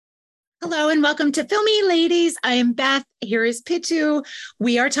Hello and welcome to Filmi Ladies. I am Beth. Here is Pitu.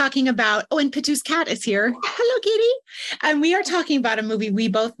 We are talking about, and Pitu's cat is here. Hello, kitty. And we are talking about a movie we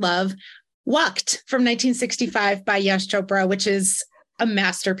both love, Waqt from 1965 by Yash Chopra, which is a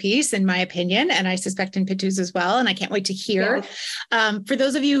masterpiece in my opinion, and I suspect in Pitu's as well. And I can't wait to hear. Yes. For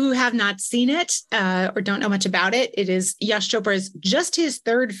those of you who have not seen it or don't know much about it, it is Yash Chopra's just his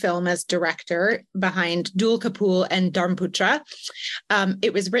third film as director behind Dul Kapoor and Dharmputra.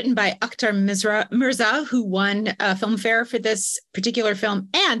 It was written by Akhtar Mirza, who won a Filmfare for this particular film,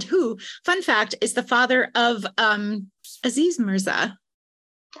 and who, fun fact, is the father of Aziz Mirza.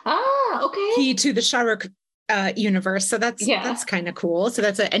 Ah, okay. He to the Shah Rukh universe. So that's kind of cool. So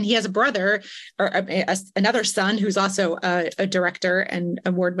and he has a brother or another son who's also a director and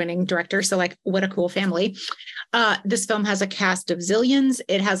award-winning director. So like, what a cool family. This film has a cast of zillions.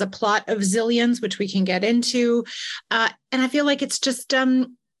 It has a plot of zillions, which we can get into. And I feel like it's just a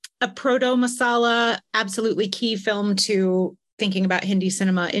proto-masala, absolutely key film to thinking about Hindi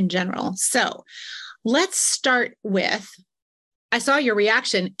cinema in general. So let's start with, I saw your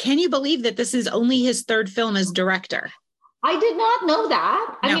reaction. Can you believe that this is only his third film as director? I did not know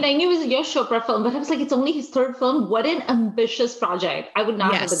that. I mean, I knew it was a Yash Chopra film, but I was like, it's only his third film. What an ambitious project. I would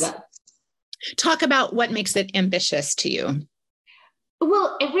not have the guts. Talk about what makes it ambitious to you.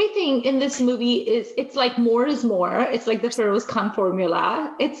 Well, everything in this movie it's like more is more. It's like the Feroz Khan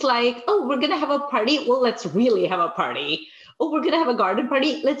formula. It's like, oh, we're going to have a party. Well, let's really have a party. Oh, we're going to have a garden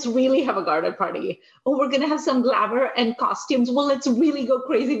party. Let's really have a garden party. Oh, we're going to have some glamour and costumes. Well, let's really go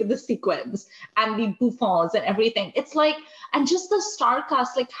crazy with the sequins and the bouffants and everything. It's like, and just the star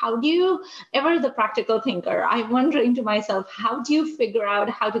cast, like how do you, ever the practical thinker, I'm wondering to myself, how do you figure out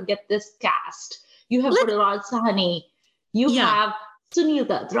how to get this cast? You have Raj Sahani, you have Sunil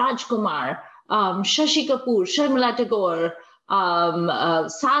Dutt, Rajkumar, Shashi Kapoor, Sharmila Tagore,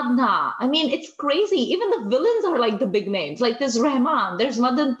 Sadhna. I mean, it's crazy. Even the villains are like the big names. Like there's Rahman, there's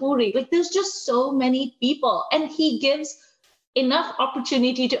Madan Puri. Like there's just so many people, and he gives enough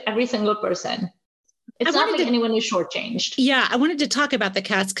opportunity to every single person. It's not like anyone is shortchanged. Yeah, I wanted to talk about the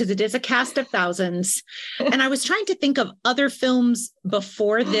cast because it is a cast of thousands. And I was trying to think of other films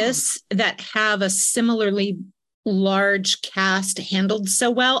before this that have a similarly large cast handled so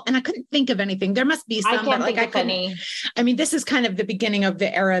well, and I couldn't think of anything. There must be some, I mean, this is kind of the beginning of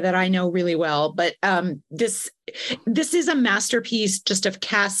the era that I know really well, but this is a masterpiece just of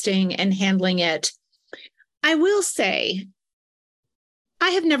casting and handling it. I will say,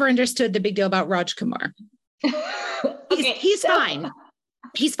 I have never understood the big deal about Rajkumar. He's fine.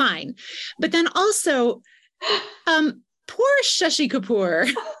 He's fine. But then also, poor Shashi Kapoor,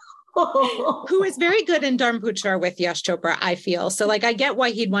 who is very good in Dharmputra with Yash Chopra, I feel. So like, I get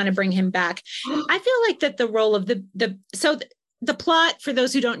why he'd want to bring him back. I feel like that the role of the plot, for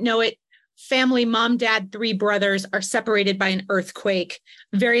those who don't know it, family, mom, dad, three brothers are separated by an earthshake.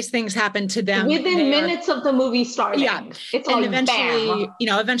 Various things happen to them. Within minutes of the movie starting. Yeah. It's and like,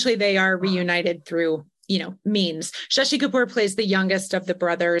 eventually they are reunited through, means. Shashi Kapoor plays the youngest of the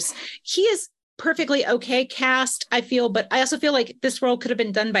brothers. He is perfectly okay cast, I feel, but I also feel like this role could have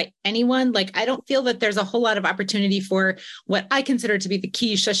been done by anyone. Like, I don't feel that there's a whole lot of opportunity for what I consider to be the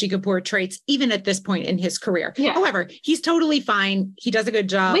key Shashi Kapoor traits, even at this point in his career. Yeah. However, he's totally fine. He does a good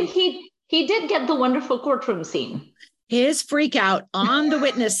job. But he did get the wonderful courtroom scene. His freak out on the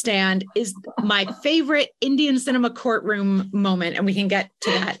witness stand is my favorite Indian cinema courtroom moment. And we can get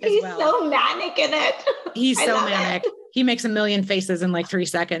to that as well. He's so manic in it. He's so manic. He makes a million faces in like 3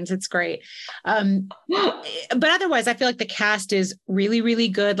 seconds. It's great. But otherwise, I feel like the cast is really, really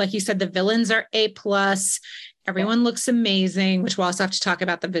good. Like you said, the villains are A+. Everyone looks amazing, which we'll also have to talk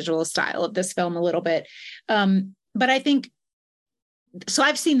about the visual style of this film a little bit. But I think, so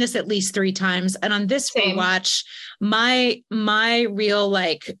I've seen this at least 3 times. And on this rewatch, my real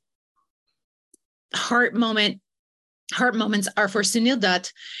like heart moments are for Sunil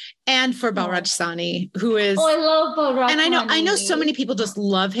Dutt and for Balraj Sahni, who is, I love Balraj. And I know so many people just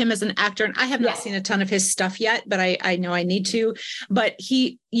love him as an actor, and I have not seen a ton of his stuff yet, but I know I need to. But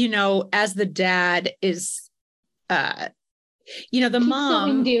he, as the dad is, the He's mom, so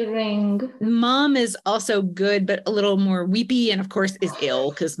endearing. Mom is also good, but a little more weepy, and of course is ill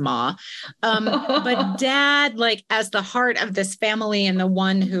because Ma. But dad, like as the heart of this family and the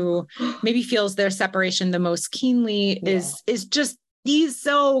one who maybe feels their separation the most keenly, is just, he's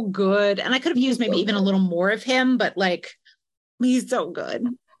so good. And I could have used maybe even a little more of him, but like, he's so good.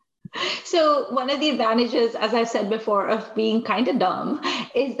 So one of the advantages, as I've said before, of being kind of dumb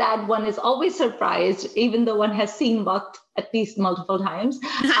is that one is always surprised, even though one has seen Waqt at least multiple times.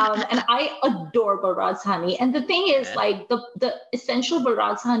 And I adore Barat Sahni. And the thing is, like, the essential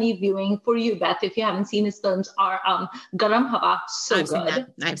Barat Sahni viewing for you, Beth, if you haven't seen his films, are Garam Hawa, so I've good.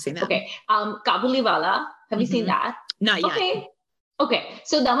 I've seen that. Okay. Kabuliwala, have you seen that? Not yet. Okay.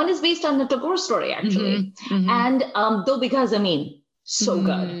 So that one is based on the Tagore story, actually. And Do Bigha Zameen, so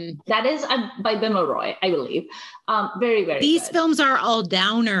good. That is by Bimal Roy, I believe. Very, very These good. films are all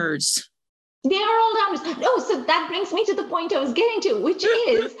downers. They are all downers. Oh, so that brings me to the point I was getting to, which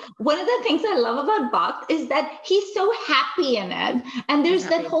is one of the things I love about Waqt is that he's so happy in it. And there's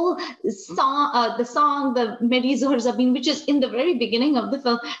that whole song, the Meri Zohar Zabeen, which is in the very beginning of the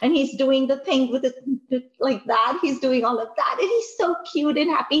film. And he's doing the thing with it like that. He's doing all of that. And he's so cute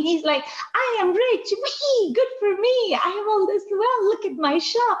and happy. He's like, I am rich. Wee, good for me. I have all this wealth. Look at my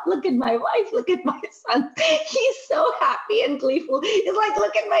shop. Look at my wife. Look at my son. He's so happy and gleeful. He's like,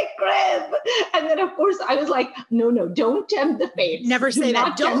 look at my crib. And then, of course, I was like, no, don't tempt the fates. Never say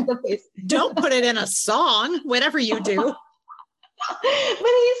that. Don't put it in a song, whatever you do. But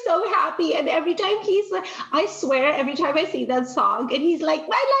he's so happy. And every time I swear, every time I see that song and he's like, my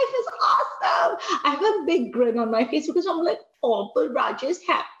life is awesome, I have a big grin on my face because I'm like, oh, but Raj is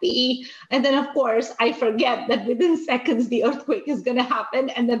happy. And then, of course, I forget that within seconds, the earthquake is going to happen.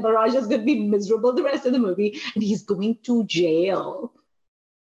 And then Baraj is going to be miserable the rest of the movie. And he's going to jail.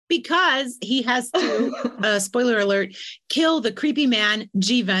 Because he has to, spoiler alert, kill the creepy man,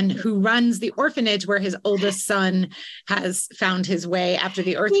 Jeevan, who runs the orphanage where his oldest son has found his way after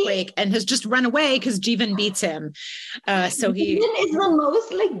the earthquake and has just run away because Jeevan beats him. So he is the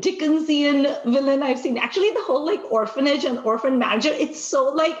most like Dickensian villain I've seen. Actually, the whole like orphanage and orphan manager, it's so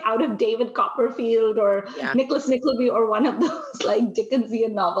like out of David Copperfield or Nicholas Nickleby or one of those like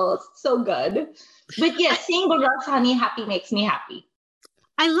Dickensian novels. So good. But yes, seeing Barat Sahni happy makes me happy.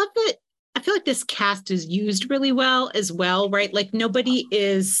 I love that. I feel like this cast is used really well as well, right? Like nobody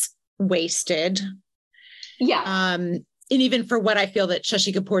is wasted. Yeah. And even for what I feel that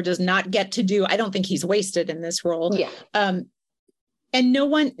Shashi Kapoor does not get to do, I don't think he's wasted in this role. Yeah. And no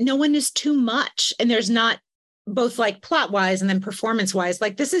one is too much. And there's not both like plot wise and then performance wise.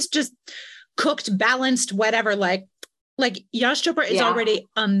 Like this is just cooked, balanced, whatever. Like Yash Chopra is already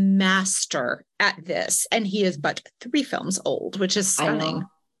a master at this, and he is but 3 films old, which is stunning.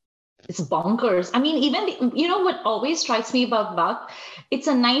 It's bonkers. I mean, even, you know what always strikes me about Waqt? It's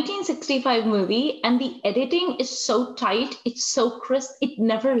a 1965 movie, and the editing is so tight. It's so crisp. It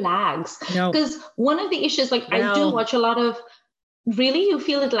never lags. No. Because one of the issues, like I do watch a lot of, really? You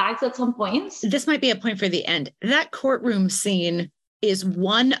feel it lags at some points? This might be a point for the end. That courtroom scene is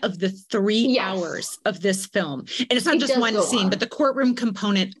one of the 3 hours of this film. And it's not just one scene, but the courtroom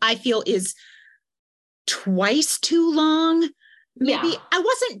component, I feel, is twice too long. Maybe I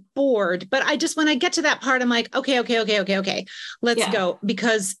wasn't bored, but when I get to that part, I'm like, okay. Let's go.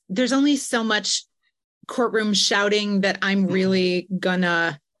 Because there's only so much courtroom shouting that I'm really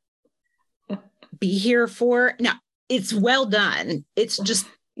gonna be here for. Now, it's well done. It's just,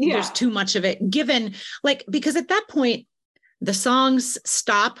 there's too much of it given, like, because at that point, the songs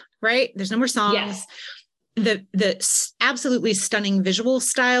stop, right? There's no more songs. Yes. The absolutely stunning visual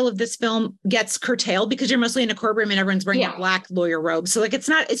style of this film gets curtailed because you're mostly in a courtroom and everyone's wearing a black lawyer robe. So like, it's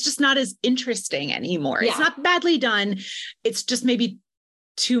just not as interesting anymore. It's not badly done. It's just maybe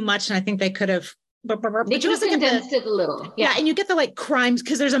too much. And I think they could have, they could have condensed it a little. Yeah. And you get the like crimes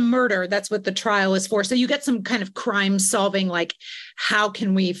because there's a murder. That's what the trial is for. So you get some kind of crime solving, like how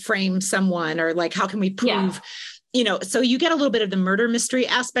can we frame someone or like, how can we prove, so you get a little bit of the murder mystery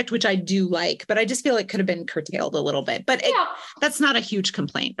aspect, which I do like, but I just feel it could have been curtailed a little bit, but that's not a huge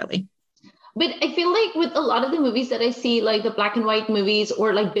complaint really. But I feel like with a lot of the movies that I see, like the black and white movies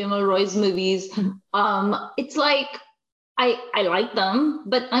or like Bimal Roy's movies, it's like, I like them,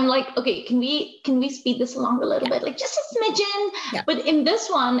 but I'm like, okay, can we speed this along a little bit? Like just a smidgen. Yeah. But in this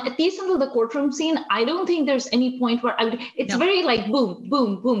one, at least until the courtroom scene, I don't think there's any point where it's very like boom,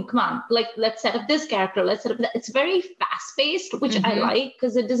 boom, boom. Come on. Like, let's set up this character. Let's set up that. It's very fast paced, which I like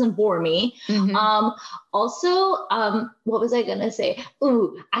because it doesn't bore me. Also, what was I going to say?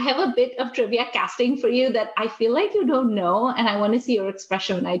 I have a bit of trivia casting for you that I feel like you don't know. And I want to see your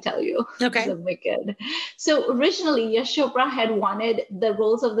expression when I tell you. Okay. I'm wicked. So originally, Yash Chopra had wanted the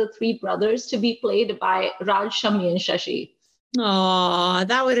roles of the 3 brothers to be played by Raj, Shami, and Shashi. Oh,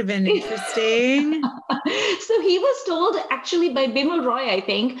 that would have been interesting. So he was told actually by Bimal Roy, I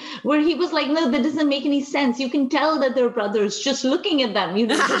think, where he was like, no, that doesn't make any sense. You can tell that they're brothers just looking at them. You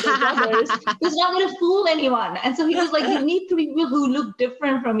know that they're brothers. It's not going to fool anyone. And so he was like, you need 3 people who look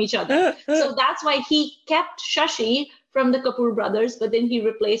different from each other. So that's why he kept Shashi from the Kapoor brothers, but then he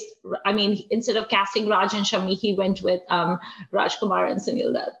replaced, instead of casting Raj and Shami, he went with Rajkumar and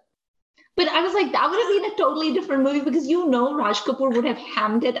Sunil Dutt. But I was like, that would have been a totally different movie because Raj Kapoor would have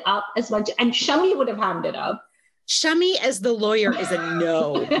hammed it up as much, and Shami would have hammed it up. Shami as the lawyer is a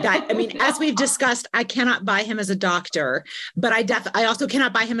no. As we've discussed, I cannot buy him as a doctor, but I also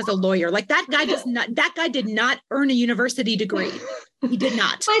cannot buy him as a lawyer. Like that guy did not earn a university degree. He did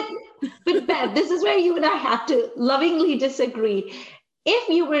not. But Beth, this is where you and I have to lovingly disagree. If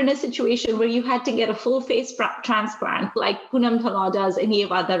you were in a situation where you had to get a full face transplant, like Poonam Thalwa does in Ye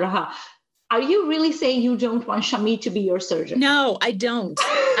Wada Raha, are you really saying you don't want Shami to be your surgeon? No, I don't.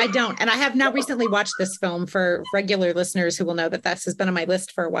 And I have now recently watched this film. For regular listeners who will know that this has been on my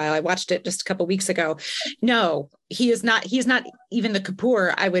list for a while. I watched it just a couple of weeks ago. No, he is not even the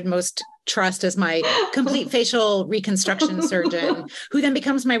Kapoor I would most trust as my complete facial reconstruction surgeon, who then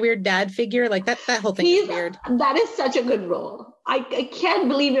becomes my weird dad figure. Like that whole thing is weird. That is such a good role. I can't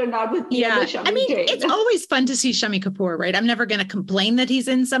believe you're not with me. Yeah. It's always fun to see Shami Kapoor, right? I'm never going to complain that he's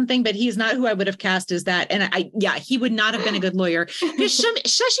in something, but he's not who I would have cast as that. And he would not have been a good lawyer. Because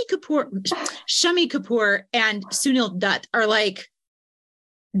Shami Kapoor and Sunil Dutt are like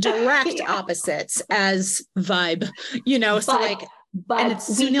direct opposites as vibe, but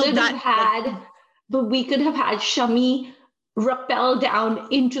we could have had Shami rappel down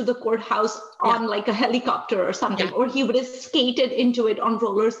into the courthouse on like a helicopter or something, or he would have skated into it on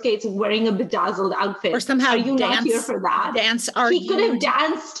roller skates wearing a bedazzled outfit. Or somehow not here for that? He could have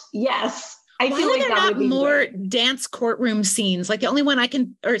danced. Yes. I feel like that would be more dance courtroom scenes. Like the only one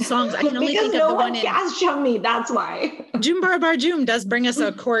songs I can only think of the one in Shami. That's why. Jum Bar Bar Jum does bring us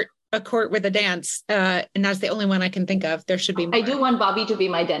a court with a dance. And that's the only one I can think of. There should be more. I do want Bobby to be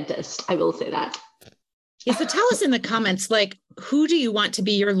my dentist. I will say that. Yeah, so tell us in the comments, like, who do you want to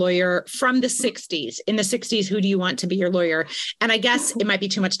be your lawyer from the 60s? In the 60s, who do you want to be your lawyer? And I guess it might be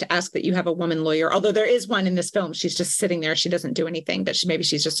too much to ask that you have a woman lawyer, although there is one in this film. She's just sitting there. She doesn't do anything, but maybe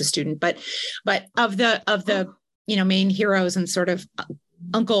she's just a student. But of the main heroes and sort of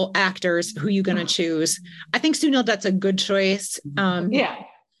uncle actors, who you going to choose? I think Sunil Dutt's a good choice.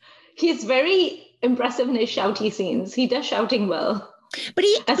 He's very impressive in his shouty scenes. He does shouting well. But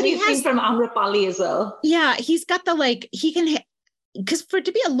we've seen from Amrapali as well. Yeah, he's got because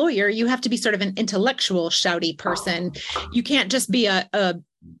to be a lawyer, you have to be sort of an intellectual shouty person. You can't just be a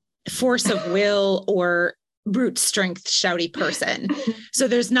force of will or brute strength shouty person. So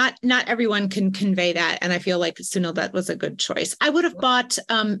there's not everyone can convey that. And I feel like Sunil Dutt was a good choice. I would have bought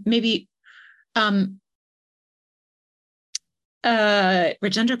maybe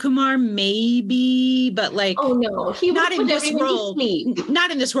Rajendra Kumar, maybe, but like, oh no, he not in this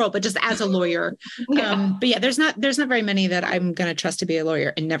role, but just as a lawyer. But yeah, there's not very many that I'm going to trust to be a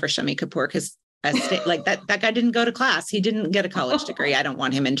lawyer, and never Shami Kapoor, because like that guy didn't go to class. He didn't get a college degree. I don't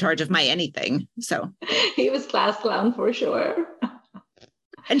want him in charge of my anything. So he was class clown for sure.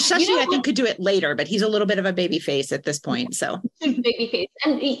 And Shashi, I think, could do it later, but he's a little bit of a baby face at this point. So baby face.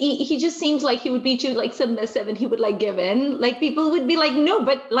 And he just seems like he would be too like submissive, and he would like give in. Like people would be like, no,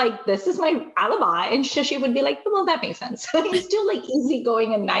 but like, this is my alibi. And Shashi would be like, well, that makes sense. He's still like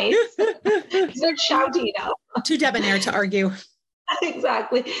easygoing and nice. He's not shouty enough. Too debonair to argue.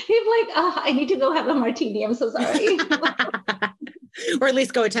 Exactly. He's like, I need to go have a martini. I'm so sorry. Or at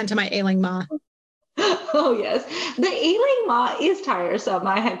least go attend to my ailing ma. Oh, yes. The ailing ma is tiresome,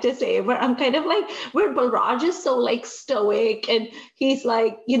 I have to say, where I'm kind of like, where Balraj is so like stoic, and he's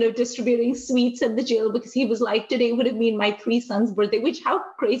like, distributing sweets at the jail because he was like, today would have been my 3 sons' birthday, which how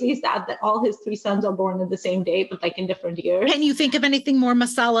crazy is that all his 3 sons are born on the same day, but like in different years. Can you think of anything more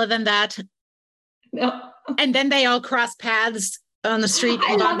masala than that? No. And then they all cross paths on the street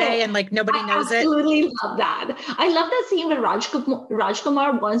in Bombay, and like nobody knows it. I absolutely love that. I love that scene where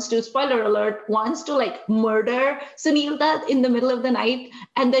Rajkumar wants to, spoiler alert, wants to like murder Sunil Dutt in the middle of the night.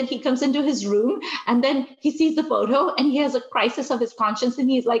 And then he comes into his room, and then he sees the photo, and he has a crisis of his conscience. And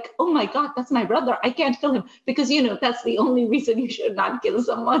he's like, oh my God, that's my brother. I can't kill him, because, that's the only reason you should not kill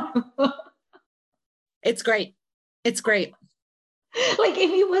someone. It's great. It's great. Like if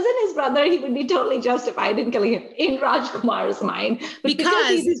he wasn't his brother, he would be totally justified in killing him in Rajkumar's mind. But because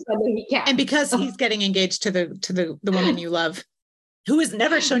he's his brother, he can't. And because he's getting engaged to the woman you love, who has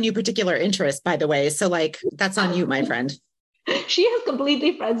never shown you particular interest, by the way. So like, that's on you, my friend. She has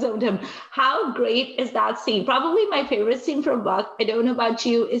completely friend-zoned him. How great is that scene? Probably my favorite scene from Waqt, I don't know about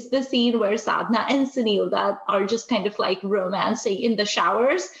you, is the scene where Sadhna and Sunil Dutt are just kind of like romancing in the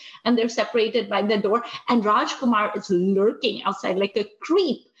showers, and they're separated by the door, and Rajkumar is lurking outside like a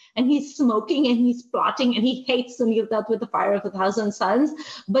creep, and he's smoking and he's plotting and he hates Sunil Dutt with the fire of 1,000 suns.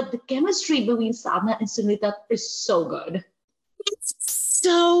 But the chemistry between Sadhna and Sunil Dutt is so good. It's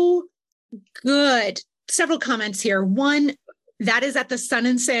so good. Several comments here. One, that is at the Sun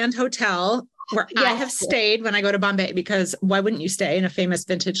and Sand Hotel, where I have stayed when I go to Bombay, because why wouldn't you stay in a famous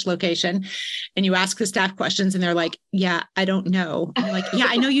vintage location? And you ask the staff questions and they're like, yeah, I don't know. And you're like, yeah,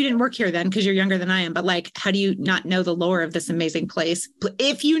 I know you didn't work here then because you're younger than I am, but like, how do you not know the lore of this amazing place?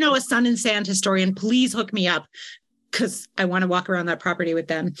 If you know a Sun and Sand historian, please hook me up because I want to walk around that property with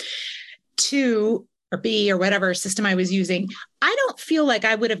them. 2, or B, or whatever system I was using, I don't feel like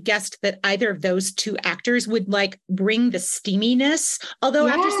I would have guessed that either of those 2 actors would like bring the steaminess. Although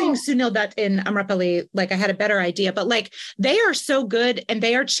after seeing Sunil Dutt in Amrapali, like I had a better idea, but like they are so good and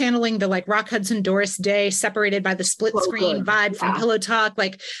they are channeling the like Rock Hudson Doris Day separated by the split screen vibe from Pillow Talk.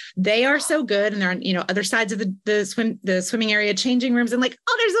 Like they are so good. And they're on, you know, other sides of the swimming area, changing rooms, and like,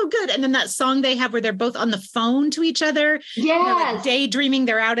 oh, they're so good. And then that song they have where they're both on the phone to each other, you know, like daydreaming,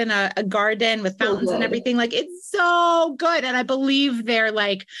 they're out in a garden with fountains and everything. Like it's so good. And I believe they're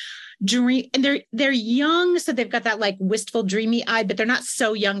like dream, and they're young, so they've got that like wistful, dreamy eye, but they're not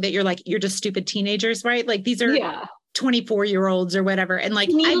so young that you're just stupid teenagers, right? Like these are 24-year-olds or whatever, and like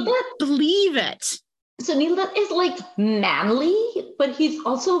I believe it. So Sunil Dutt is like manly, but he's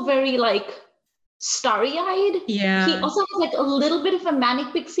also very like starry-eyed. Yeah. He also has like a little bit of a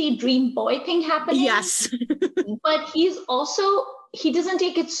manic pixie dream boy thing happening. Yes. But he's also, he doesn't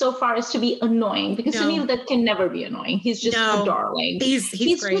take it so far as to be annoying, because Sunil Dutt can never be annoying. He's just a darling. He's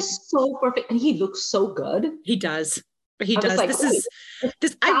great. Just so perfect, and he looks so good. He does. He does. Like,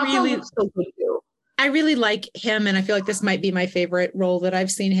 I really like him, and I feel like this might be my favorite role that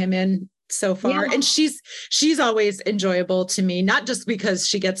I've seen him in so far. And she's always enjoyable to me, not just because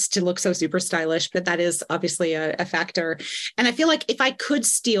she gets to look so super stylish, but that is obviously a factor. And I feel like if I could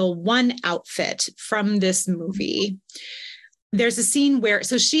steal one outfit from this movie, there's a scene where,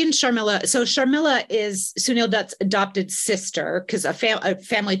 so she and Sharmila is Sunil Dutt's adopted sister, because a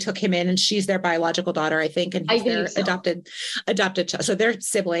family took him in, and she's their biological daughter, I think, and he's their adopted child. So they're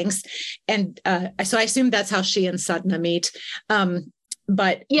siblings. And so I assume that's how she and Sadhna meet.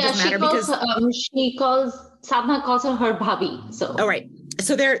 But it doesn't matter because Sadhna calls her bhabhi. So right.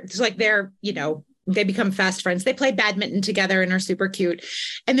 So they're, you know, they become fast friends. They play badminton together and are super cute.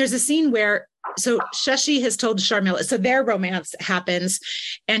 And there's a scene where, so Shashi has told Sharmila, so their romance happens,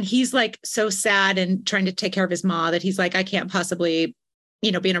 and he's like so sad and trying to take care of his ma that he's like, I can't possibly,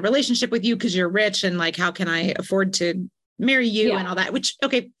 you know, be in a relationship with you because you're rich, and like, how can I afford to marry you and all that, which,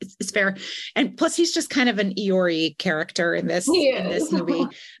 okay, it's fair. And plus he's just kind of an Eeyore character in this movie.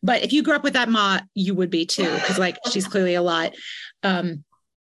 But if you grew up with that ma, you would be too, because like she's clearly a lot. And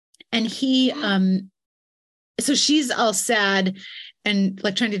he, so she's all sad and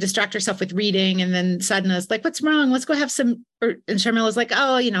like trying to distract herself with reading. And then Sadhna's like, what's wrong? Let's go have some, and Sharmila's like,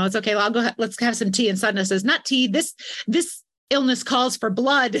 oh, you know, it's okay. Well, let's have some tea. And Sadhna says, not tea. This illness calls for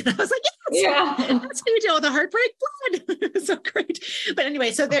blood. And I was like, that's how you deal with a heartbreak, blood. So great. But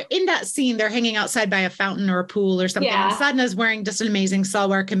anyway, so they're in that scene, they're hanging outside by a fountain or a pool or something. And Sadhna's wearing just an amazing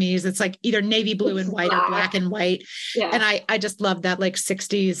salwar kameez. It's like either navy blue and white or black and white. And I just love that like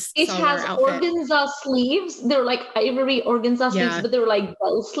 60s it has outfit. Organza sleeves. They're like ivory organza sleeves, but they're like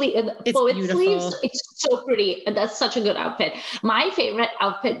bell sleeve and poet sleeves. It's so pretty. And that's such a good outfit. My favorite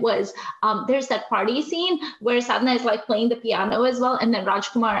outfit was there's that party scene where Sadhna is like playing the piano as well, and then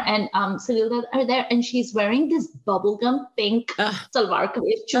Rajkumar and Sunil Dutt are there, and she's wearing this bubblegum pink salwar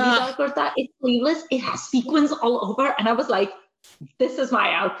kameez, chudidar kurta. It's sleeveless. It has sequins all over, and I was like, "This is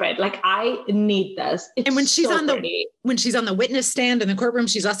my outfit. Like, I need this." It's and when she's on the witness stand in the courtroom,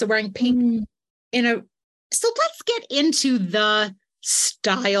 she's also wearing pink. So let's get into the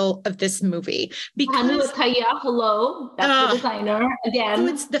style of this movie, because hello, that's the designer again. So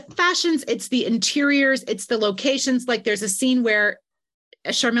it's the fashions, it's the interiors, it's the locations. Like there's a scene where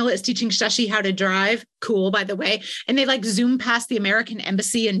Sharmila is teaching Shashi how to drive. Cool, by the way. And they like zoom past the American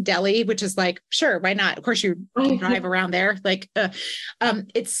embassy in Delhi, which is like, sure, why not? Of course you can drive around there. Like,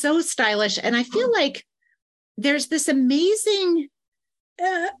 it's so stylish. And I feel like there's this amazing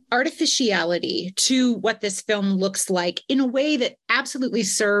artificiality to what this film looks like in a way that absolutely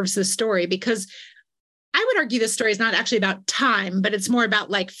serves the story, because I would argue this story is not actually about time, but it's more about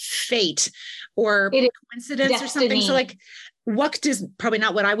like fate or coincidence or something. So like Waqt is probably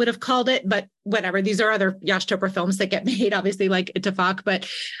not what I would have called it, but whatever. These are other Yash Chopra films that get made, obviously, like Ittifaq. But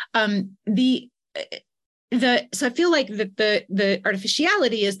so I feel like that the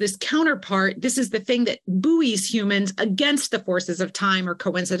artificiality is this counterpart. This is the thing that buoys humans against the forces of time or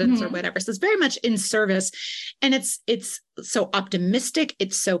coincidence or whatever. So it's very much in service, and it's so optimistic.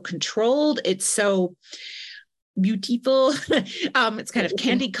 It's so controlled. It's so beautiful. It's kind of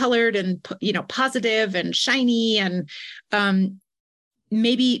candy colored and positive and shiny and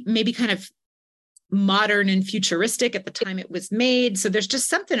maybe kind of modern and futuristic at the time it was made. So there's just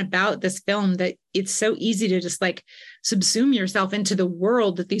something about this film that it's so easy to just like subsume yourself into the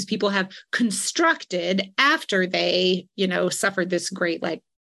world that these people have constructed after they, suffered this great like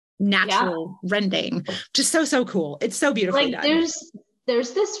natural rending. Just so cool. It's so beautifully done.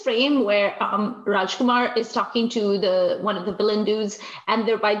 There's this frame where Rajkumar is talking to one of the villain dudes, and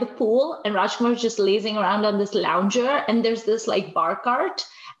they're by the pool, and Rajkumar is just lazing around on this lounger, and there's this like bar cart,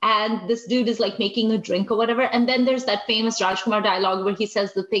 and this dude is like making a drink or whatever. And then there's that famous Rajkumar dialogue where he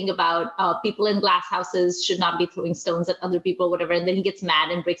says the thing about people in glass houses should not be throwing stones at other people, whatever. And then he gets mad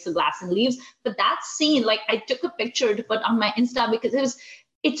and breaks the glass and leaves. But that scene, like I took a picture to put on my Insta because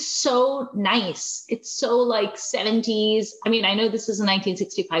it's so nice. It's so like 70s. I mean, I know this is a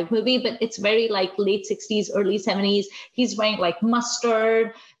 1965 movie, but it's very like late 60s, early 70s. He's wearing like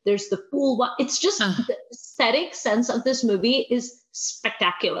mustard. There's the pool. It's just the aesthetic sense of this movie is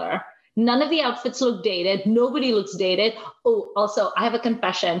spectacular. None of the outfits look dated. Nobody looks dated. Oh, also, I have a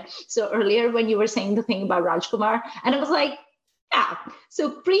confession. So earlier when you were saying the thing about Rajkumar, and I was like, yeah. So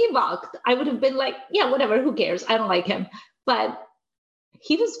pre-Waqt, I would have been like, yeah, whatever, who cares? I don't like him. But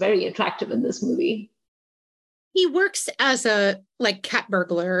he was very attractive in this movie. He works as a like cat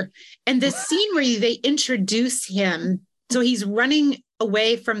burglar. And this scene where they introduce him, so he's running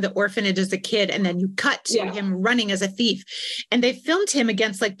away from the orphanage as a kid, and then you cut to him running as a thief. And they filmed him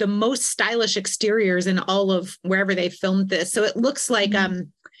against like the most stylish exteriors in all of wherever they filmed this. So it looks like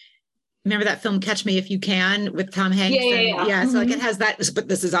remember that film Catch Me If You Can with Tom Hanks? So like it has that, but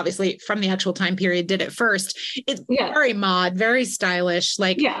this is obviously from the actual time period, did it first. It's very mod, very stylish.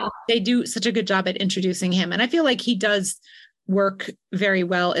 Like they do such a good job at introducing him. And I feel like he does work very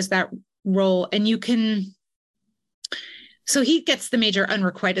well as that role. And so he gets the major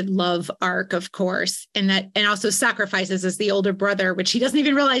unrequited love arc, of course, and also sacrifices as the older brother, which he doesn't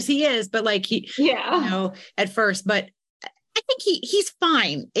even realize he is, but like at first, but I think he's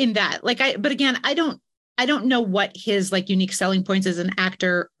fine in that. But again, I don't know what his like unique selling points as an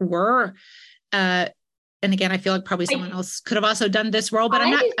actor were. And again, I feel like probably someone else could have also done this role, but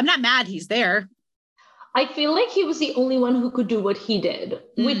I'm not mad he's there. I feel like he was the only one who could do what he did,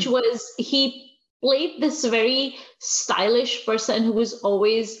 which was he played this very stylish person who was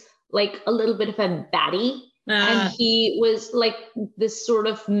always like a little bit of a baddie. And he was like this sort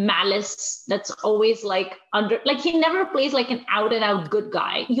of malice that's always like he never plays like an out and out good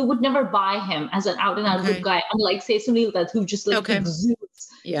guy. You would never buy him as an out and out good guy, unlike say Sunil Dutt, who just like exudes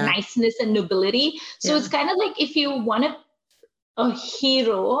niceness and nobility. So it's kind of like if you want a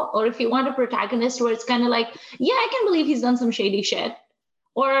hero or if you want a protagonist where it's kind of like, yeah, I can believe he's done some shady shit.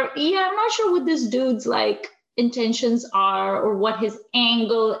 Or, yeah, I'm not sure what this dude's like intentions are or what his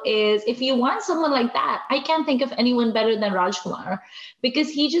angle is. If you want someone like that, I can't think of anyone better than Rajkumar, because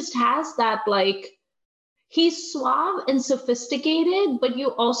he just has that like, he's suave and sophisticated, but you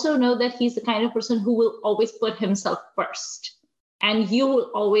also know that he's the kind of person who will always put himself first. And you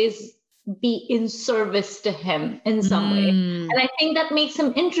will always be in service to him in some way. And I think that makes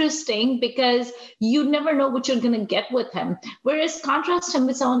him interesting because you never know what you're going to get with him. Whereas contrast him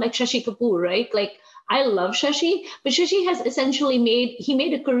with someone like Shashi Kapoor, right? Like I love Shashi, but Shashi has essentially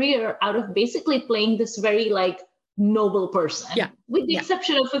made a career out of basically playing this very like noble person, with the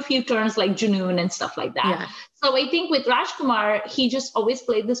exception of a few turns like Junoon and stuff like that. So I think with Rajkumar, he just always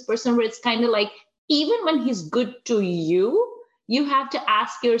played this person where it's kind of like, even when he's good to you, you have to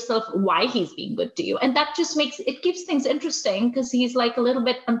ask yourself why he's being good to you. And that just keeps things interesting because he's like a little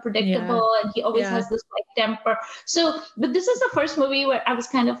bit unpredictable and he always has this like temper. So, but this is the first movie where I was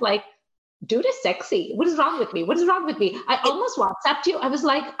kind of like, dude is sexy. What is wrong with me? What is wrong with me? I almost WhatsApped you. I was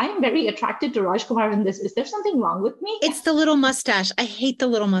like, I'm very attracted to Rajkumar in this. Is there something wrong with me? It's the little mustache. I hate the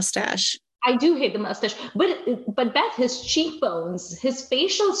little mustache. I do hate the mustache, but Beth, his cheekbones, his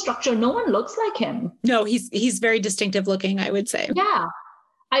facial structure, no one looks like him. No, he's very distinctive looking, I would say. Yeah.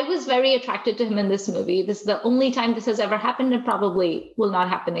 I was very attracted to him in this movie. This is the only time this has ever happened and probably will not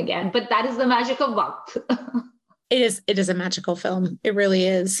happen again. But that is the magic of Waqt. It is a magical film. It really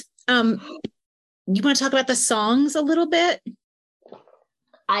is. You want to talk about the songs a little bit?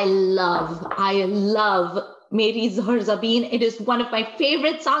 I love Meri Zohar Zabeen. It is one of my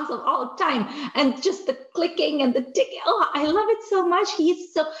favorite songs of all time. And just the clicking and the ticking. Oh, I love it so much.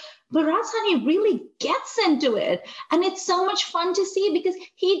 But Radsani really gets into it. And it's so much fun to see because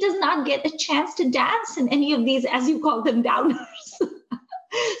he does not get a chance to dance in any of these, as you call them, downers.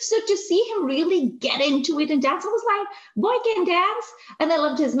 So to see him really get into it and dance, I was like, boy can dance. And I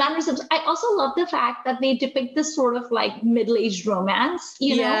loved his mannerisms. I also love the fact that they depict this sort of like middle-aged romance,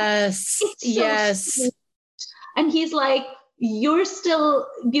 you know? Yes. It's so yes. sweet. And he's like, you're still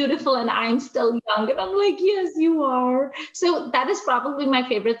beautiful and I'm still young. And I'm like, yes, you are. So that is probably my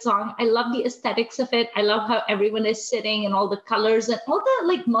favorite song. I love the aesthetics of it. I love how everyone is sitting and all the colors and all the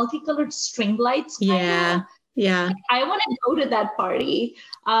like multicolored string lights. Yeah. Yeah. I want to go to that party.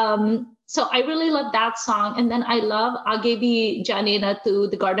 So I really love that song. And then I love Aage Janena too,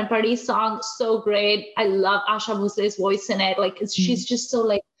 the Garden Party song. So great. I love Asha Bhosle's voice in it. Like she's just so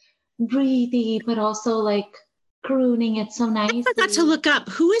like breathy, but also like crooning it so nice. I forgot to look up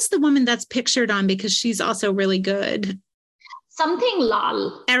who is the woman that's pictured on because she's also really good. Something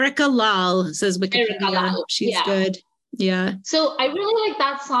Lal. Erica Lal says Wikipedia. Lal. She's good. Yeah. So I really like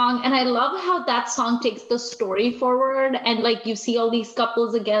that song. And I love how that song takes the story forward. And like you see all these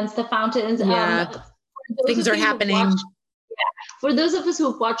couples against the fountains. Yeah. Things are happening. For those of us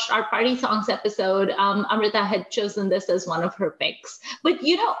who've watched our Party Songs episode, Amrita had chosen this as one of her picks. But,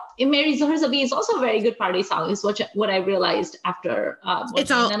 you know, Mary Zohar Zabi is also a very good party song, is what I realized after watching.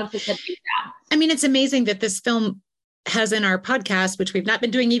 None of us had picked that. I mean, it's amazing that this film has in our podcast, which we've not been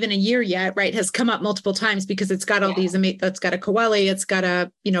doing even a year yet, right, has come up multiple times because it's got all these, it's got a Qawwali, it's got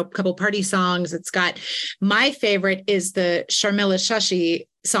a, you know, couple party songs. It's got, my favorite is the Sharmila Shashi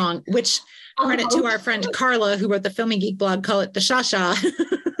song, which credit to our friend Carla, who wrote the Filming Geek blog, call it the Shasha.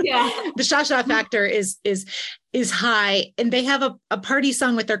 Yeah. The Shasha factor is high. And they have a party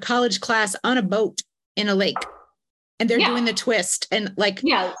song with their college class on a boat in a lake. And they're doing the twist. And like,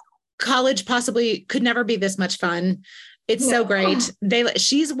 college possibly could never be this much fun. It's so great.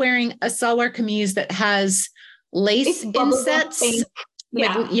 She's wearing a salwar kameez that has lace insets.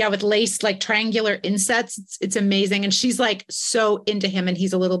 With lace, like triangular insets. It's amazing. And she's like so into him and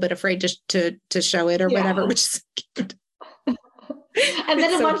he's a little bit afraid to show it or whatever, which is cute. And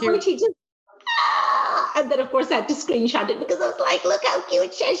then at one point he just, and then of course I had to screenshot it because I was like, look how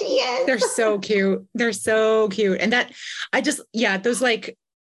cute Shashi is. They're so cute. They're so cute. And that, those like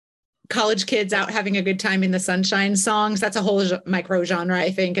college kids out having a good time in the sunshine songs. That's a whole micro genre, I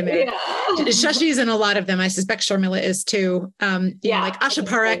think. And Shashi's in a lot of them. I suspect Sharmila is too. Like Asha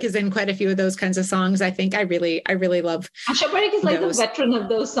Parekh is in quite a few of those kinds of songs. I think I really love. Asha Parekh is like the veteran of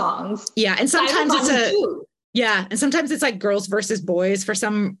those songs. Yeah. And sometimes and sometimes it's like girls versus boys for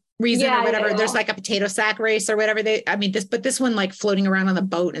some reason or whatever. There's like a potato sack race or whatever. This one, like floating around on the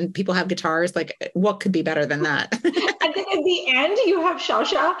boat and people have guitars, like what could be better than that? And then at the end, you have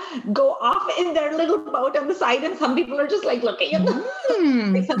Shasha go off in their little boat on the side and some people are just like looking at them.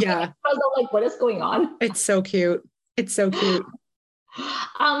 Like, what is going on? It's so cute. It's so cute.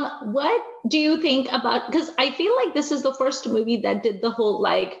 What do you think about, because I feel like this is the first movie that did the whole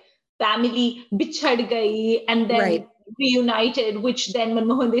like family bichhad gayi and then reunited, which then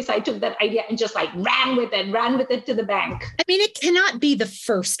Manmohan Desai took that idea and just like ran with it to the bank. I mean, it cannot be the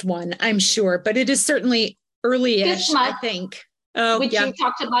first one, I'm sure, but it is certainly early-ish, I think. Which we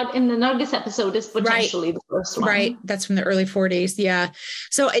talked about in the Nargis episode is potentially the first one. Right. That's from the early 40s. Yeah.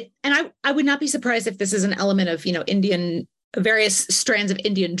 So, I would not be surprised if this is an element of, you know, various strands of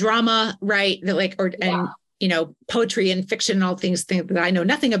Indian drama, right? And, you know, poetry and fiction and all things that I know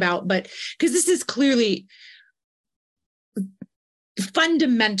nothing about, but because this is clearly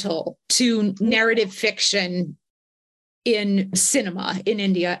fundamental to narrative fiction in cinema in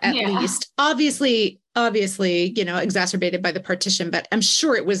India, at least. Obviously, you know, exacerbated by the partition, but I'm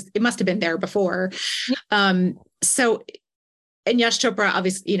sure it must have been there before. And Yash Chopra,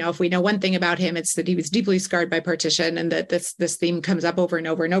 obviously, you know, if we know one thing about him, it's that he was deeply scarred by partition and that this theme comes up over and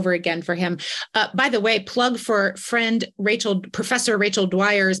over and over again for him. By the way, plug for Professor Rachel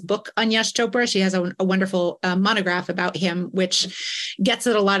Dwyer's book on Yash Chopra. She has a wonderful monograph about him, which gets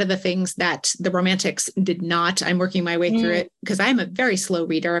at a lot of the things that the Romantics did not. I'm working my way through it because I'm a very slow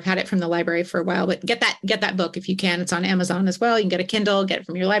reader. I've had it from the library for a while, but get that book if you can. It's on Amazon as well. You can get a Kindle, get it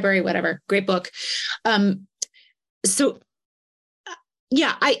from your library, whatever. Great book. I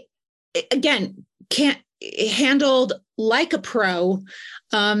can't handled like a pro.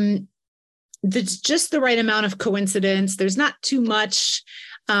 That's just the right amount of coincidence. There's not too much.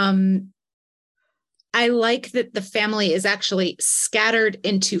 I like that the family is actually scattered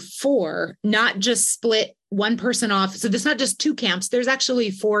into 4, not just split one person off. So there's not just 2 camps. There's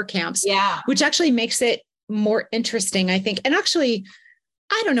actually 4 camps, which actually makes it more interesting, I think. And actually,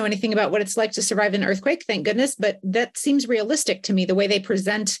 I don't know anything about what it's like to survive an earthquake, thank goodness, but that seems realistic to me, the way they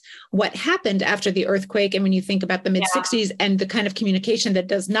present what happened after the earthquake. And when you think about the mid 60s and the kind of communication that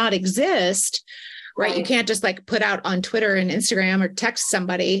does not exist, right? You can't just like put out on Twitter and Instagram or text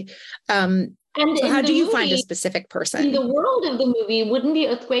somebody. And so how do you find a specific person? In the world of the movie, wouldn't the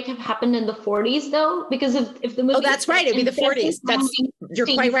earthquake have happened in the 40s though? Because if the movie... Oh, that's right. It'd be the 40s. You're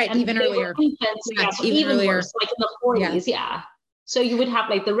quite right. Even earlier. Even earlier. Worse, like in the 40s. Yeah. So you would have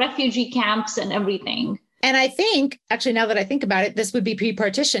like the refugee camps and everything. And I think, actually, now that I think about it, this would be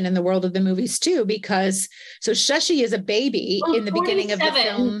pre-partition in the world of the movies too, because so Shashi is a baby in the beginning of the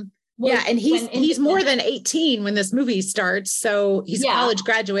film. Yeah. And he's more than 18 when this movie starts. So he's a college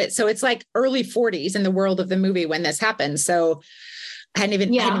graduate. So it's like early 40s in the world of the movie when this happens. So I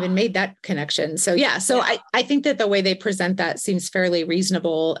hadn't even made that connection. So I think that the way they present that seems fairly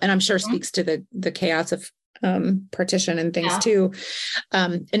reasonable, and I'm sure speaks to the chaos of partition and things too.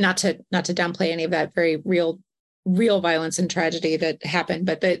 And not to downplay any of that very real violence and tragedy that happened,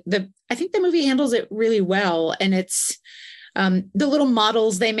 but I think the movie handles it really well. And it's, the little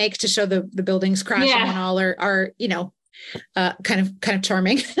models they make to show the buildings crashing and all are kind of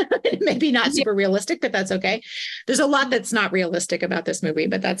charming. Maybe not super realistic, but that's okay. There's a lot that's not realistic about this movie,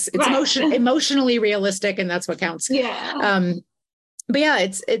 but it's emotionally realistic, and that's what counts. But yeah,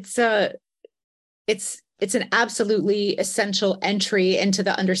 it's an absolutely essential entry into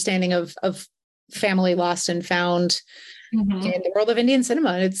the understanding of family lost and found in the world of Indian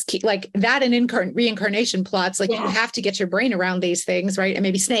cinema. It's like that and reincarnation plots. Like you have to get your brain around these things, right? And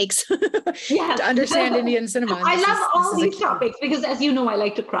maybe snakes to understand Indian cinema. I love all these topics because, as you know, I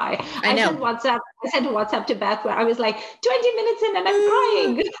like to cry. I sent WhatsApp to Beth where I was like 20 minutes in and I'm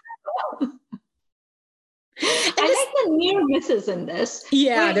crying. I like the near misses in this.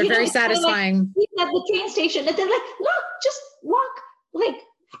 Yeah, they're very satisfying. He's at the train station and they're like, look, just walk like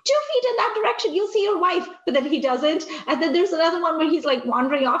 2 feet in that direction, you'll see your wife. But then he doesn't. And then there's another one where he's like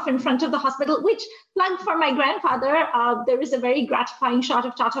wandering off in front of the hospital, which, plug for my grandfather, there is a very gratifying shot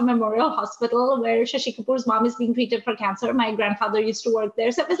of Tata Memorial Hospital where Shashi Kapoor's mom is being treated for cancer. My grandfather used to work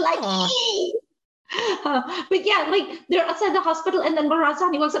there. So it was like, but yeah, like they're outside the hospital and then Bharat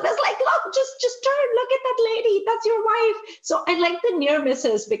Sahni walks up. It's like, look, just turn, look at that lady. That's your wife. So I like the near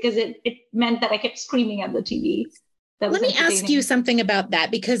misses because it meant that I kept screaming at the TV. Let me ask you something about that,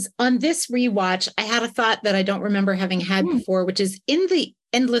 because on this rewatch, I had a thought that I don't remember having had before, which is in the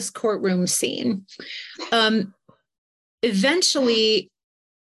endless courtroom scene. Eventually,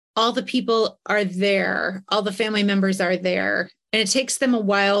 all the people are there, all the family members are there, and it takes them a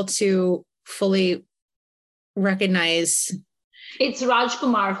while to fully recognize. It's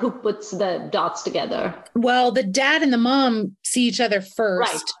Rajkumar who puts the dots together. Well, the dad and the mom see each other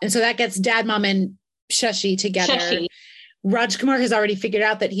first. Right. And so that gets dad, mom, and Shashi together. Rajkumar has already figured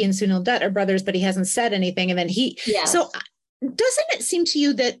out that he and Sunil Dutt are brothers, but he hasn't said anything. And then so doesn't it seem to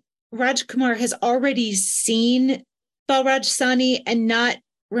you that Rajkumar has already seen Balraj Sahni and not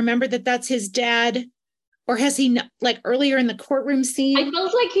remember that that's his dad? Or has he, like earlier in the courtroom scene? I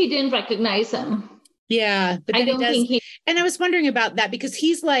felt like he didn't recognize him. Yeah. But then and I was wondering about that because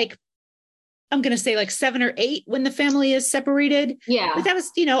he's like, I'm going to say like 7 or 8 when the family is separated. Yeah. But that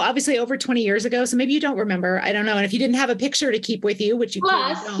was, obviously over 20 years ago. So maybe you don't remember. I don't know. And if you didn't have a picture to keep with you, which you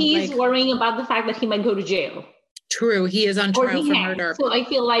Plus, he's worrying about the fact that he might go to jail. True. He is on trial for murder. So I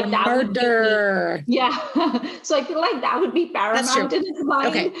feel like murder. So I feel like that would be paramount in his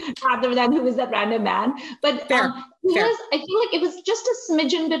mind rather than who is that random man. But I feel like it was just a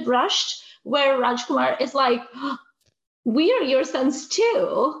smidgen bit rushed where Rajkumar is like, we are your sons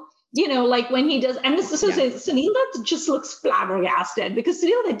too. Like when he does, and Sunil Dutt just looks flabbergasted because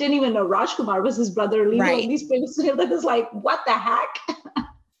Sunil Dutt didn't even know Rajkumar was his brother. Like these people, Sunil Dutt is like, what the heck?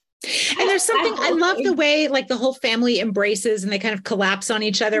 And there's something, I love the way like the whole family embraces and they kind of collapse on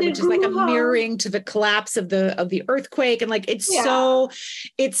each other, which is like a mirroring to the collapse of the earthquake. And like, it's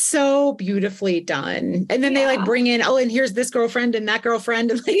so beautifully done. And then they like bring in, and here's this girlfriend and that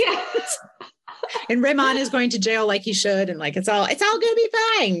girlfriend. And like, and Rehman is going to jail like he should. And like, it's all going to be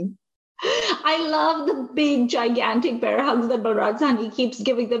fine. I love the big, gigantic bear hugs that Bharat Sahni keeps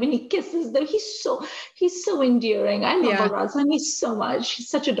giving them, and he kisses them. He's so endearing. I love Bharat Sahni so much. He's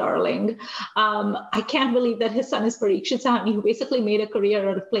such a darling. I can't believe that his son is Parikshit Sahni, who basically made a career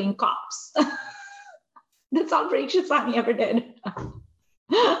out of playing cops. That's all Parikshit Sahni ever did.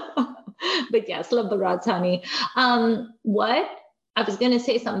 But yes, love Bharat Sahni. What? I was going to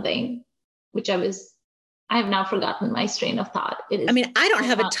say something, which I have now forgotten my strain of thought. I don't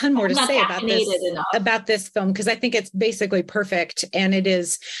have a ton more to say about this film because I think it's basically perfect. And it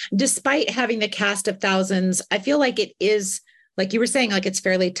is, despite having the cast of thousands, I feel like it is like you were saying, like it's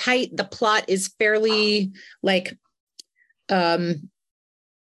fairly tight. The plot is fairly like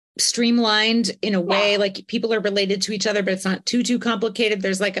streamlined in a way, like people are related to each other, but it's not too complicated.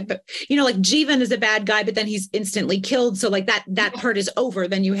 There's like like Jeevan is a bad guy, but then he's instantly killed. So like that part is over.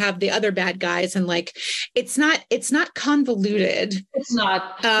 Then you have the other bad guys, and like it's not convoluted. It's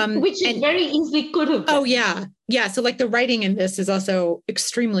not, which it very easily could have been. Oh yeah. So like the writing in this is also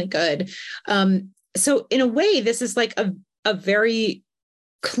extremely good. So in a way, this is like a very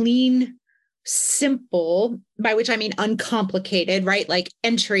clean, simple, by which I mean uncomplicated, right? Like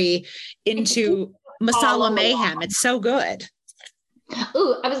entry into masala mayhem. It's so good.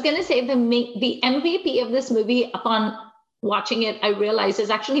 Oh, I was going to say the MVP of this movie, upon watching it, I realized is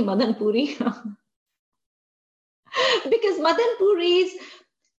actually Madan Puri. Because Madan Puri's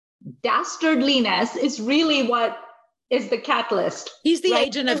dastardliness is really what is the catalyst. He's the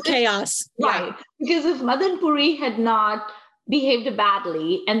agent of chaos. Right. Yeah. Because if Madan Puri had not behaved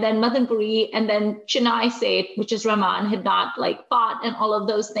badly, and then Madan Puri and then Chennai Seth, which is Rahman, had not like fought and all of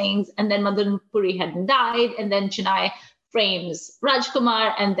those things, and then Madan Puri hadn't died, and then Chennai frames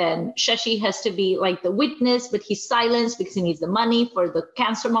Rajkumar, and then Shashi has to be like the witness, but he's silenced because he needs the money for the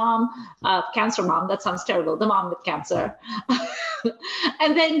cancer mom, that sounds terrible, the mom with cancer.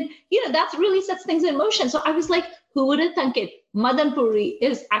 And then, that's really sets things in motion. So I was like, who would have thunk it? Madan Puri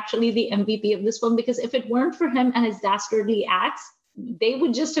is actually the MVP of this film, because if it weren't for him and his dastardly acts, they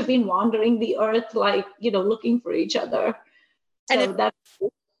would just have been wandering the earth, like, looking for each other. So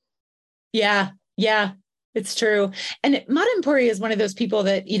yeah, it's true. And Madan Puri is one of those people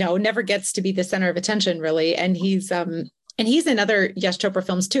that, never gets to be the center of attention, really. And he's in other Yash Chopra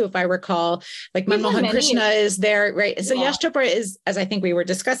films too, if I recall, like Manmohan Krishna is there, right? So Yash Chopra is, as I think we were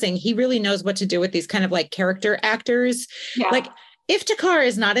discussing, he really knows what to do with these kind of like character actors. Yeah. Like Iftikhar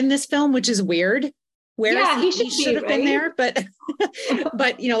is not in this film, which is weird. He should have been there, but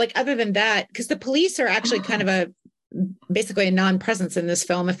like other than that, because the police are actually kind of basically a non-presence in this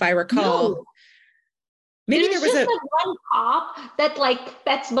film, if I recall. No. Maybe there was that one cop that like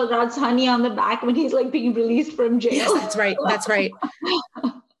pets Balraj Sahni on the back when he's like being released from jail. Yes, that's right.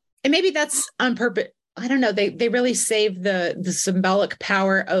 And maybe that's on purpose. I don't know. They really save the symbolic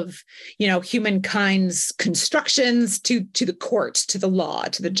power of, humankind's constructions to the court, to the law,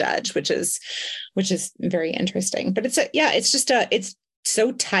 to the judge, which is very interesting. But it's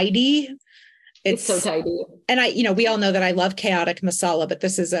so tidy. It's so tidy. And we all know that I love chaotic masala, but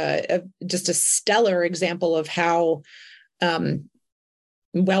this is just a stellar example of how how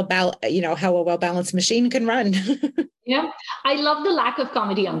a well-balanced machine can run. Yeah. I love the lack of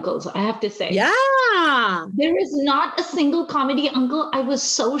comedy uncles, I have to say. Yeah. There is not a single comedy uncle. I was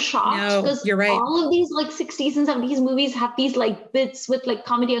so shocked. No, you're right. All of these like 60s and 70s movies have these like bits with like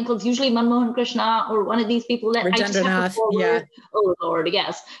comedy uncles, usually Manmohan Krishna or one of these people that I just have to forward. Yeah. Oh Lord,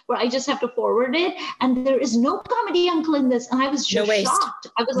 yes. Where I just have to forward it. And there is no comedy uncle in this. And I was just shocked.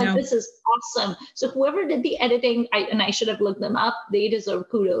 I was like, this is awesome. So whoever did the editing, I should have looked them up. They deserve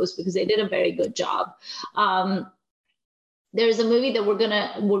kudos because they did a very good job. There's a movie that we're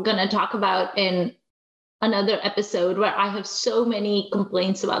gonna talk about in another episode where I have so many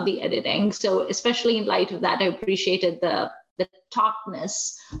complaints about the editing. So especially in light of that, I appreciated the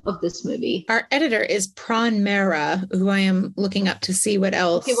tautness of this movie. Our editor is Pran Mehra, who I am looking up to see what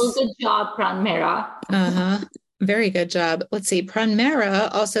else. Okay, well, good job, Pran Mehra. Very good job. Let's see. Pran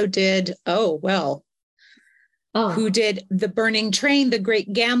Mehra also did, who did The Burning Train, The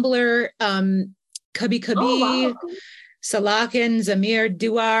Great Gambler, Kabhi Kabhi, Salakin, Zamir,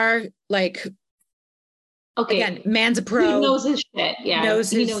 Duar, like, again, man's a pro. He knows his shit. Yeah,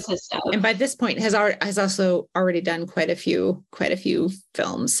 he knows his stuff. And by this point, has also already done quite a few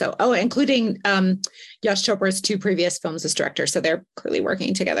films. So, including Yash Chopra's 2 previous films as director. So they're clearly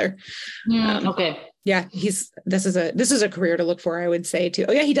working together. Okay. Yeah, this is a career to look for, I would say too.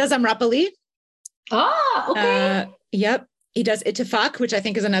 Oh yeah, he does Amrapali. Okay. Yep. He does Ittifaq, which I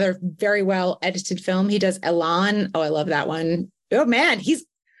think is another very well edited film. He does Elan. Oh, I love that one. Oh man,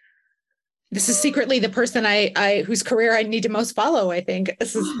 this is secretly the person I whose career I need to most follow. I think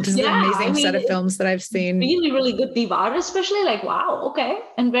this is an amazing set of films that I've seen. Really, really good Diwar, especially like, wow, okay.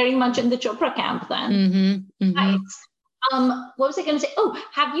 And very much in the Chopra camp then. Mm-hmm, mm-hmm. Nice. What was I going to say? Oh,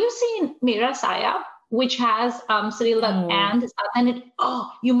 have you seen Mera Saya, which has Sunil Dutt and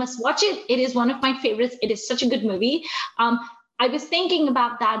you must watch it. It is one of my favorites. It is such a good movie. I was thinking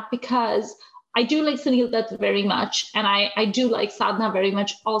about that because I do like Sunil Dutt very much, and I do like Sadhna very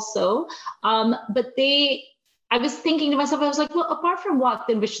much also. But I was thinking to myself, I was like, well, apart from Waqt,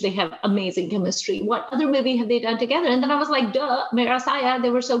 in which they have amazing chemistry, what other movie have they done together? And then I was like, duh, Mera Saya, they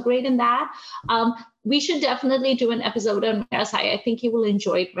were so great in that. We should definitely do an episode on Mera Saya. I think you will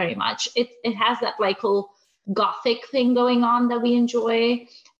enjoy it very much. It has that like whole gothic thing going on that we enjoy.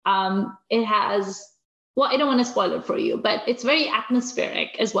 It has, well, I don't want to spoil it for you, but it's very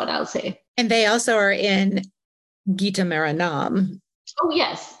atmospheric is what I'll say. And they also are in Gita Mera Naam. Oh,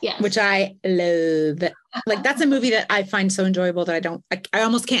 yes. Which I love. Like, that's a movie that I find so enjoyable that I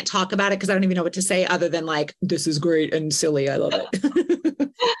almost can't talk about it because I don't even know what to say other than like, this is great and silly. I love it.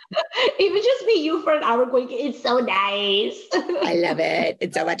 It would just be you for an hour going, it's so nice. I love it.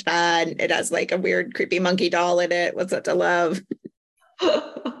 It's so much fun. It has like a weird, creepy monkey doll in it. What's not to love?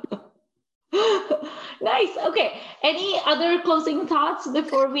 Nice. Okay. Any other closing thoughts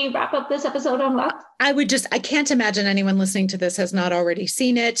before we wrap up this episode on Waqt? I can't imagine anyone listening to this has not already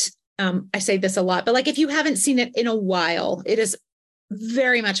seen it. I say this a lot, but like if you haven't seen it in a while, it is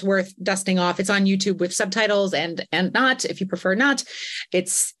very much worth dusting off. It's on YouTube with subtitles and not, if you prefer not.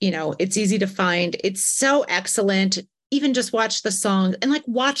 It's, it's easy to find. It's so excellent. Even just watch the songs and like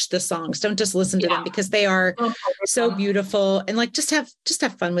watch the songs. Don't just listen to them because they are so beautiful and like just have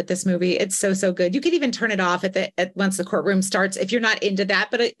fun with this movie. It's so good. You could even turn it off at once the courtroom starts if you're not into that.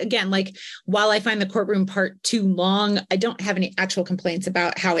 But again, like while I find the courtroom part too long, I don't have any actual complaints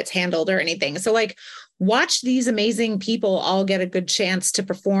about how it's handled or anything. So like watch these amazing people all get a good chance to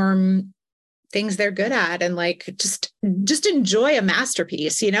perform things they're good at and like just enjoy a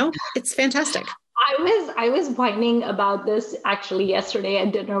masterpiece, It's fantastic. I was whining about this actually yesterday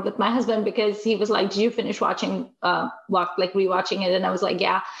at dinner with my husband because he was like, "Did you finish watching Waqt, like rewatching it?" And I was like,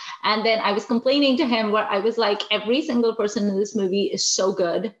 "Yeah." And then I was complaining to him where I was like, every single person in this movie is so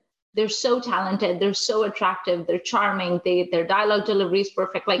good. They're so talented. They're so attractive. They're charming. Their dialogue delivery is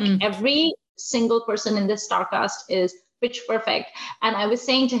perfect. Like every single person in this star cast is pitch perfect. And I was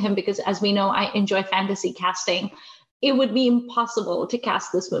saying to him, because as we know, I enjoy fantasy casting. It would be impossible to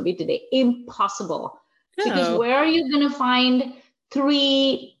cast this movie today. Impossible. Oh. Because where are you going to find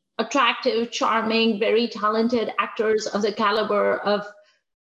 3 attractive, charming, very talented actors of the caliber of,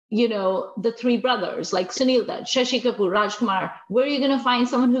 the 3 brothers, like Sunil Dutt, Shashi Kapoor, Rajkumar? Where are you going to find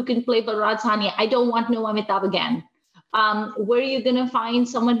someone who can play Balraj Sahni? I don't want no Amitabh again. Where are you going to find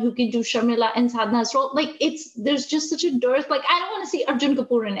someone who can do Sharmila and Sadhna's role? Like there's just such a dearth. Like I don't want to see Arjun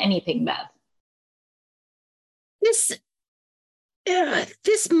Kapoor in anything, Beth.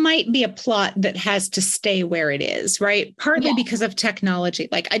 This might be a plot that has to stay where it is, right? Partly because of technology.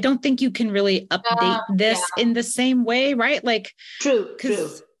 Like, I don't think you can really update this in the same way, right? Like, true.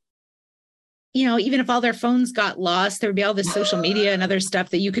 Even if all their phones got lost, there would be all this social media and other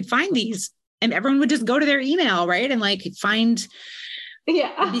stuff that you could find these, and everyone would just go to their email, right? And like find,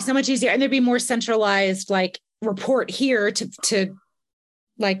 it'd be so much easier, and there'd be more centralized, like report here to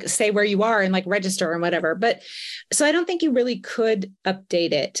like say where you are and like register and whatever. But so I don't think you really could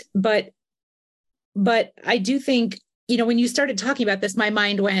update it. But I do think, when you started talking about this, my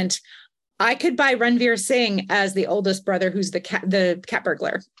mind went, I could buy Ranveer Singh as the oldest brother who's the cat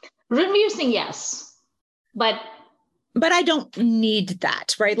burglar. Ranveer Singh, yes. But I don't need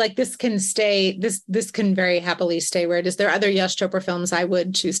that, right? Like this can stay, this can very happily stay where it is. There are other Yash Chopra films I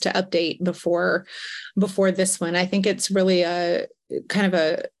would choose to update before this one. I think it's really a kind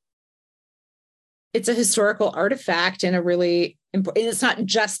of it's a historical artifact and a really important, it's not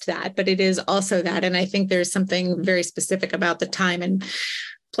just that, but it is also that. And I think there's something very specific about the time and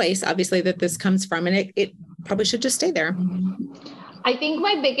place, obviously, that this comes from, and it probably should just stay there. I think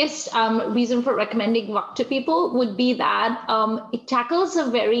my biggest reason for recommending Waqt to people would be that it tackles a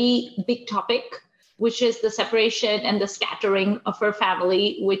very big topic, which is the separation and the scattering of her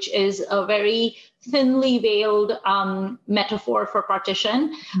family, which is a very thinly veiled metaphor for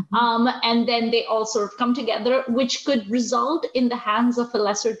partition. And then they all sort of come together, which could result in the hands of a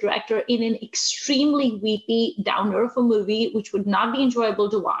lesser director in an extremely weepy downer of a movie, which would not be enjoyable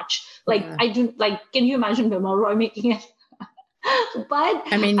to watch. Like, can you imagine Bimal Roy making it? But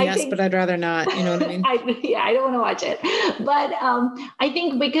I mean, yes, but I'd rather not, you know what I mean? I don't want to watch it. But I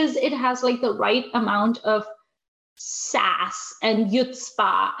think because it has like the right amount of sass and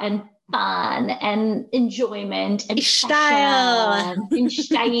yutzpah and fun and enjoyment and style, in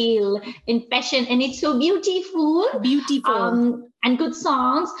fashion, and it's so beautiful and good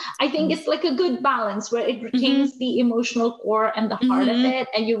songs. I think it's like a good balance where it retains the emotional core and the heart of it,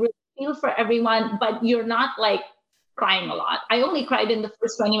 and you really feel for everyone, but you're not like crying a lot. I only cried in the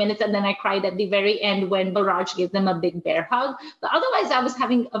first 20 minutes, and then I cried at the very end when Barraj gave them a big bear hug. But otherwise, I was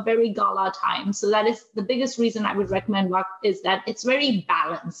having a very gala time. So that is the biggest reason I would recommend Waqt, is that it's very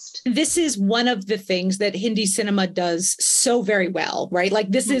balanced. This is one of the things that Hindi cinema does so very well, right?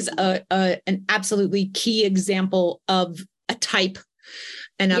 Like this is an absolutely key example of a type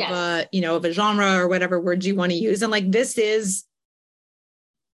and of of a genre, or whatever words you want to use. And like this is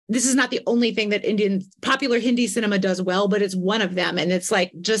not the only thing that popular Hindi cinema does well, but it's one of them. And it's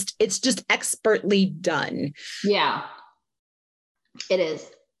like it's just expertly done. Yeah, it is.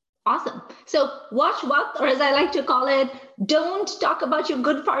 Awesome. So watch Waqt, or as I like to call it, don't talk about your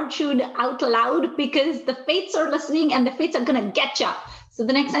good fortune out loud, because the fates are listening and the fates are going to get you. So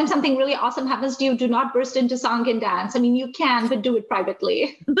the next time something really awesome happens to you, do not burst into song and dance. I mean, you can, but do it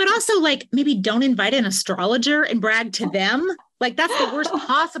privately. But also, like, maybe don't invite an astrologer and brag to them. Like, that's the worst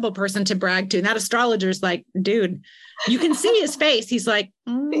possible person to brag to. And that astrologer's like, dude, you can see his face. He's like,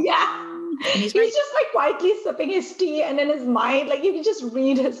 yeah. And he's just like quietly sipping his tea, and in his mind, like if you just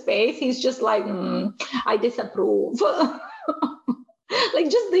read his face, he's just like, I disapprove. Like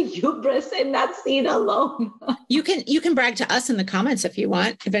just the hubris in that scene alone. You can brag to us in the comments if you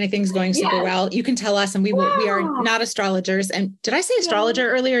want. If anything's going super well, you can tell us, and we are not astrologers. And did I say astrologer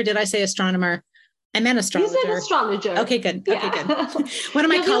earlier, or did I say astronomer? I meant astrologer. You said astrologer. Okay, good. Yeah. Okay, good. One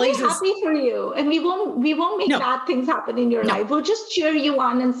of my colleagues is happy for you, and we won't make bad things happen in your life. We'll just cheer you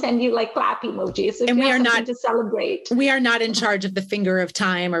on and send you like clap emojis. So and we are not to celebrate. We are not in charge of the finger of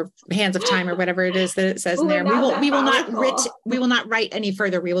time or hands of time or whatever it is that it says in there. We will not write any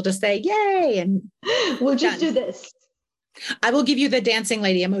further. We will just say yay, and we'll just do this. I will give you the dancing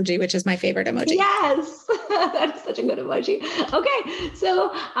lady emoji, which is my favorite emoji. Yes, that's such a good emoji. Okay,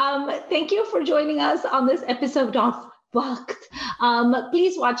 so thank you for joining us on this episode of Waqt.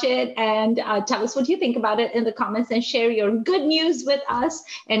 Please watch it and tell us what you think about it in the comments, and share your good news with us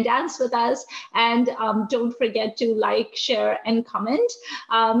and dance with us. And don't forget to like, share, and comment.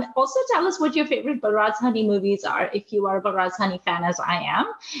 Also tell us what your favorite Baraz Hani movies are, if you are a Baraz Hani fan as I am.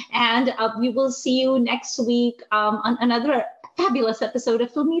 And we will see you next week on another fabulous episode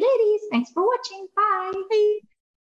of Filmi Ladies. Thanks for watching. Bye.